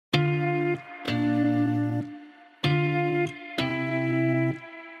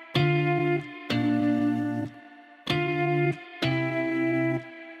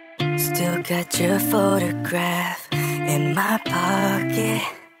Still got your photograph in my pocket.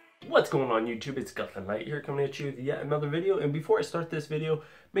 What's going on YouTube? It's Got the Night here coming at you with yet another video. And before I start this video,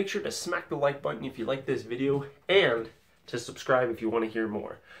 make sure to smack the like button if you like this video and to subscribe if you want to hear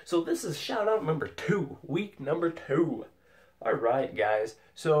more. So this is shout out number 2, week number 2. Alright guys,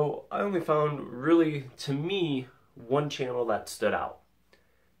 so I only found really, to me, one channel that stood out.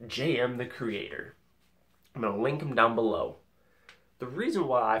 JM the Creator. I'm going to link him down below. The reason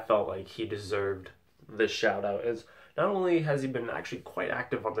why I felt like he deserved this shout out is not only has he been actually quite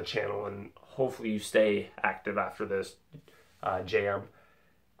active on the channel, and hopefully you stay active after this, JM,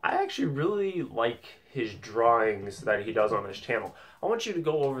 I actually really like his drawings that he does on his channel. I want you to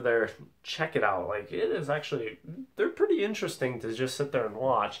go over there, check it out. Like, it is actually, they're pretty interesting to just sit there and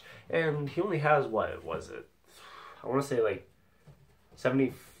watch. And he only has, what was it? I want to say like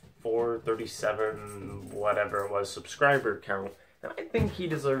 74, 37, whatever it was, subscriber count. And I think he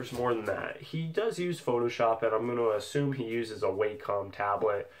deserves more than that. He does use Photoshop, and I'm going to assume he uses a Wacom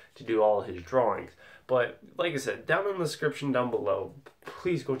tablet to do all his drawings. But like I said, down in the description down below,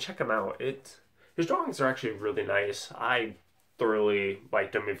 please go check him out. His drawings are actually really nice. I thoroughly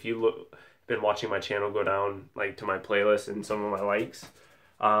liked them. If you been watching my channel, go down like to my playlist and some of my liked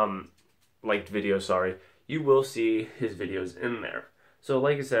videos, sorry, you will see his videos in there. So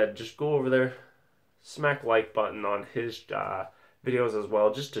like I said, just go over there, smack like button on his videos as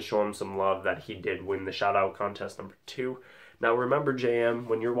well, just to show him some love that he did win the shout out contest number 2. Now remember, JM,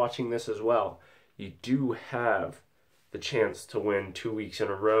 when you're watching this as well, you do have the chance to win 2 weeks in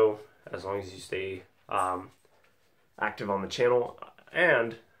a row as long as you stay active on the channel.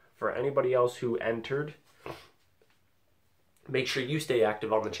 And for anybody else who entered, make sure you stay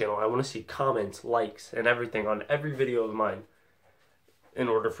active on the channel. I want to see comments, likes, and everything on every video of mine in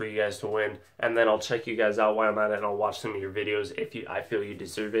order for you guys to win. And then I'll check you guys out while I'm at it, and I'll watch some of your videos. If I feel you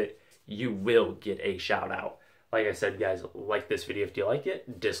deserve it, you will get a shout out. Like I said, guys, like this video if you like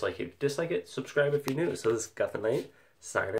it, dislike it if you dislike it, subscribe if you're new. So this is Got the Night, signing out.